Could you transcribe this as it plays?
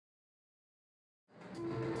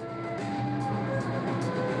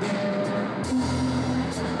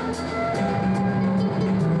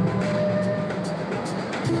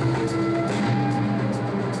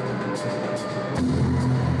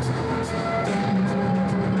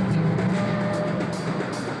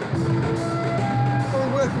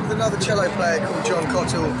another cello player called John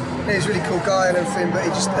Cottle. He's a really cool guy and everything, but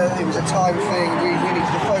it was a time thing. We needed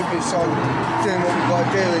to focus on doing what we've got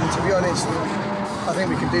to do, and to be honest, I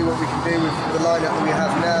think we can do what we can do with the lineup that we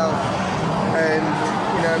have now. And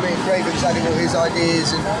you know, I mean, Raven's adding all his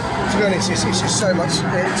ideas, and to be honest, it's just so much.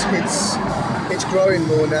 It's growing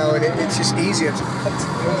more now, and it's just easier to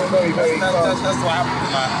very fast. That's what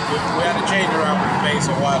happened. Like, we had a change around with the bass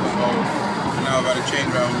a while ago, and now we've had a change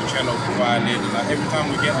around with the cello and violin. And like every time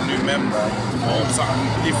we get a new member or something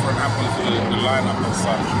different happens to the lineup and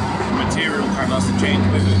such, the material kind of has to change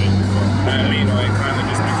with it. You know what I mean? Or it kind of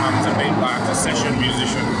just becomes a bit like a session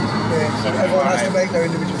musician. Yeah, so everyone has to make their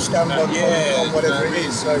individual stamp on whatever it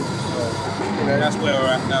is. So, you know, that's where we're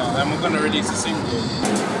at now, and we're going to release a single.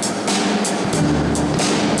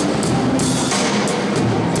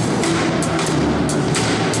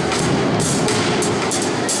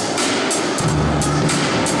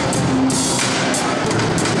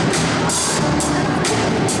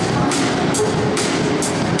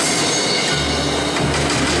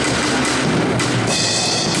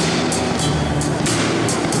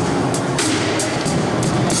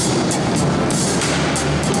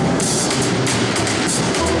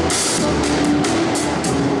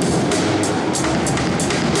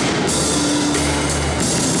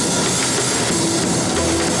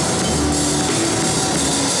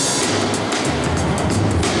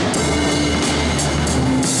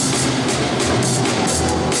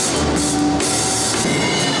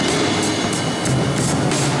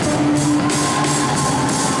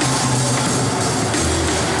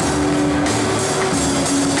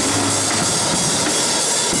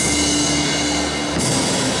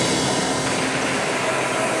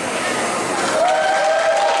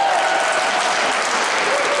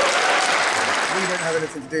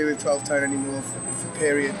 Anything to do with 12 tone anymore for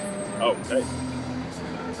period. Oh, okay.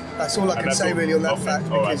 That's all I can say really on that fact,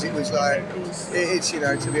 because it was like, it's, you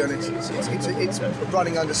know, to be honest, it's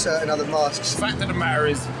running under certain other masks. The fact of the matter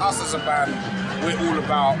is, us as a band, we're all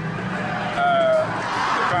about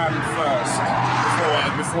the band first,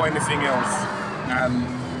 before anything else. And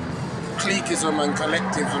cliquism and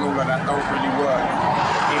collectives and all of that don't really work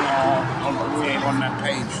we ain't on that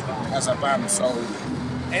page as a band. So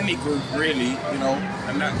any group really, you know,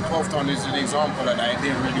 and that 12 tone is an example of that. It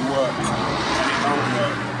didn't really work, and it don't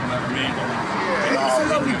work, you know what I mean? It's a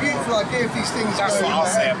lovely, beautiful idea if these things that's go what I'll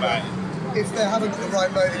say ahead, about it. If they haven't got the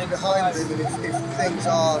right motive behind them, and if things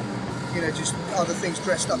are, you know, just other things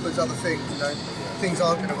dressed up as other things, you know, things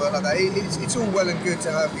aren't going to work like that. It's all well and good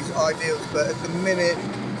to have these ideals, but at the minute,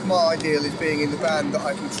 my ideal is being in the band that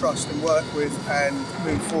I can trust and work with and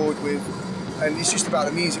move forward with. And it's just about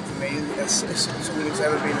the music for me. That's all it's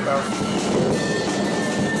ever been about.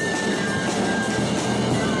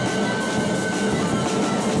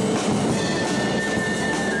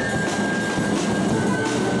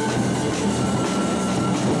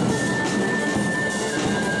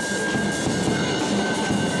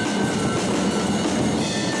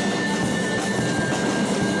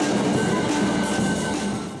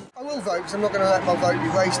 I will vote, because I'm not going to let my vote be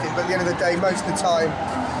wasted, but at the end of the day, most of the time,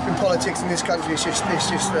 in politics in this country, it's just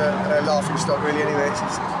a laughing stock, really. Anyway, it's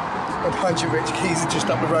just a bunch of rich geezers just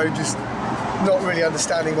up the road, just not really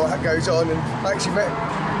understanding what goes on. And I actually met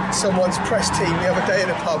someone's press team the other day in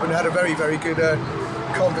a pub and had a very good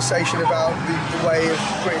conversation about the way of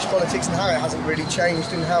British politics and how it hasn't really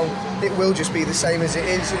changed and how it will just be the same as it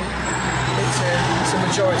is. And it's a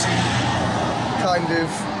majority kind of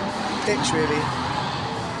pitch, really.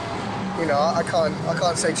 You know, I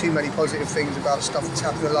can't say too many positive things about stuff that's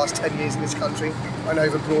happened in the last 10 years in this country. I know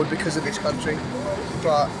overbroad because of this country,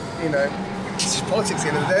 but you know, it's just politics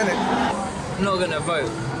at the end of the day, isn't it? I'm not going to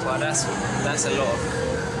vote, but that's a lot of,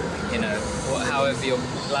 you know, however you're.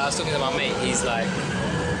 Like I was talking to my mate, he's like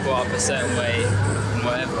brought up a certain way and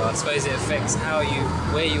whatever. I suppose it affects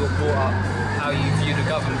where you were brought up, how you view the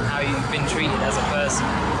government, how you've been treated as a person,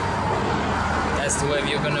 as to whether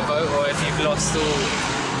you're going to vote or if you've lost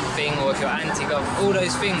all. Or if you're anti-government, all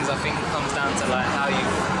those things, I think it comes down to like how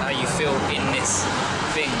you feel in this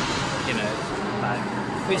thing, you know, like,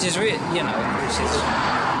 which is really, you know, which is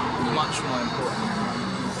much more important,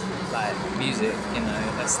 like music, you know,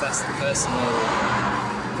 that's the personal,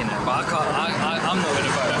 you know. But I'm not going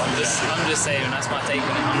to vote. I'm just saying that's my take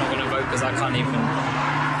on it. I'm not going to vote because I can't even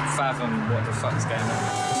fathom what the fuck's going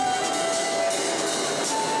on.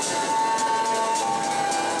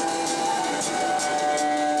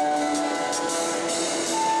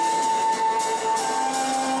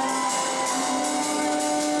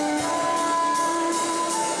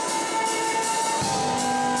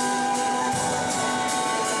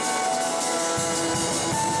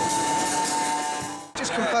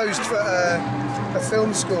 off at a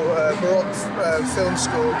film school, Baroque film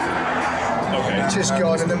school. Okay. It's just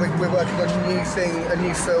gone, and then we're working on a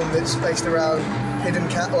new film that's based around hidden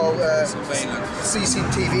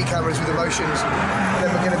CCTV cameras with emotions. And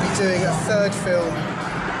then we're going to be doing a third film,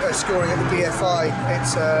 scoring at the BFI.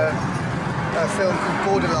 It's a film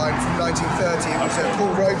called Borderline from 1930. It was a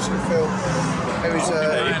Paul Robeson film. It was did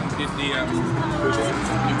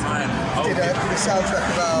the soundtrack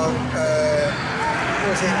about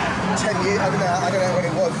what was it, 10 years? I don't know when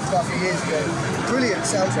it was. It's about a few years ago. Brilliant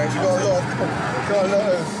soundtrack. We've got a lot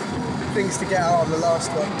of things to get out on the last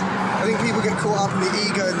one. I think people get caught up in the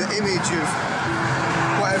ego and the image of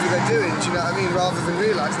whatever they're doing. Do you know what I mean? Rather than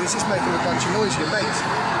realising it's just making a bunch of noise, your mates.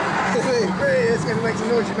 It's going to make some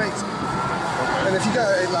noise, your mates. And if you go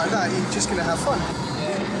at it like that, you're just going to have fun.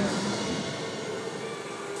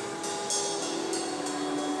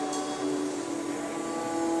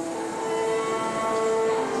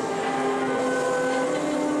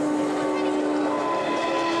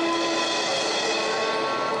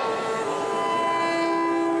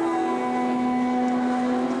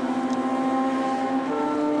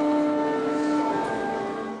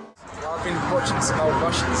 I've been watching some old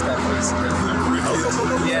Russian stuff recently.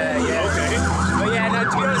 Yeah. Okay. But yeah, no,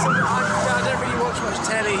 to be honest, I don't really watch much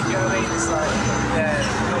telly, do you know what I mean? It's like,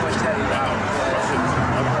 not much telly. Wow.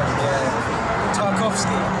 Yeah.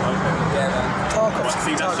 Tarkovsky. Okay. Yeah, man.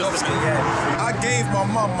 Tarkovsky, yeah. I gave my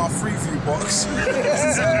mum my Freeview box.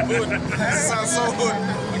 This sounds so good.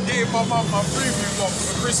 I gave my mum my Freeview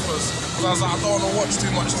box for Christmas. So I was like, I don't want to watch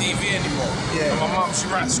too much TV anymore. Yeah. And my mum, she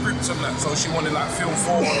writes scripts and that, so she wanted like film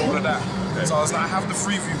 4 and all of that. Okay. So I was like, I have the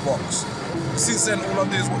Freeview box. Since then, all I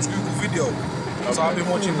do is watch Google Video. So I've been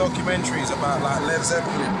watching documentaries about like Led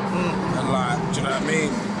Zeppelin and like, do you know what I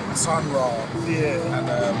mean? Sun Ra. Yeah. And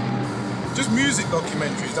just music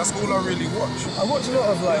documentaries. That's all I really watch. I watch a lot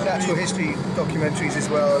of like natural history documentaries as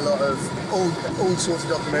well, a lot of all sorts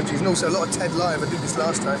of documentaries, and also a lot of TED Live. I did this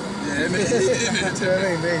last time. Yeah, Do you know what I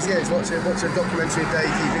mean? It's watch a documentary a day,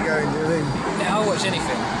 keep it going. Do you know what I mean? Yeah, I'll watch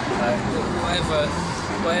anything. Like, whatever,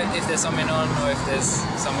 if there's something on or if there's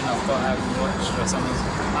something I've got I haven't watched or something.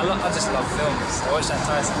 I just love films. I watched that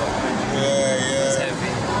Tyson documentary. It's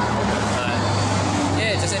heavy.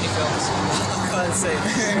 Yeah, just any films. I can't say.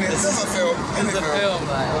 It's a film. It's a film,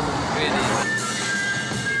 like, really.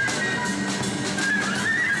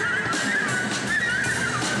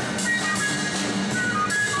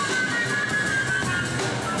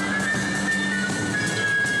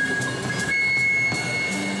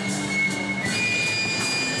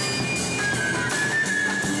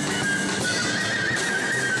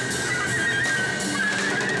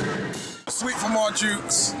 Sweet from our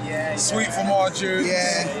Dukes. Yeah. Sweet from our Dukes.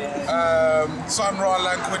 Yeah. Sun Ra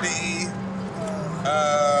Lanquidity.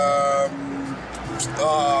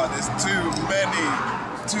 There's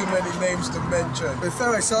too many names to mention. But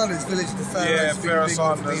Pharaoh Sanders, Village of the Pharaohs, Yeah, big Pharaoh one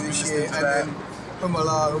for me Sanders, this listening year, to and that. then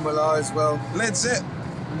Humala as well. Led Zepp.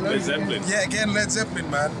 Led Zeppelin. Yeah, again, Led Zeppelin,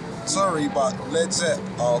 man. Sorry, but Led Zepp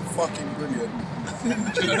are fucking brilliant.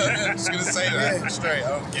 I'm just gonna say that straight. I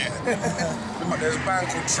don't care. There's a band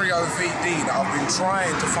called Trio VD that I've been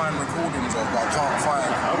trying to find recordings of, but I can't find.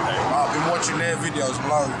 Okay. I've been watching their videos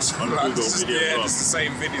loads. On Like, Google it's just, Video yeah, Blog. it's the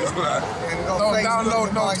same video. Like, we've got don't Facebook download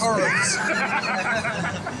and no MySpace. torrents.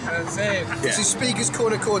 That's it. It's a Speakers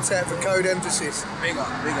Corner Quartet for Code Emphasis. Big up.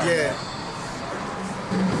 Yeah.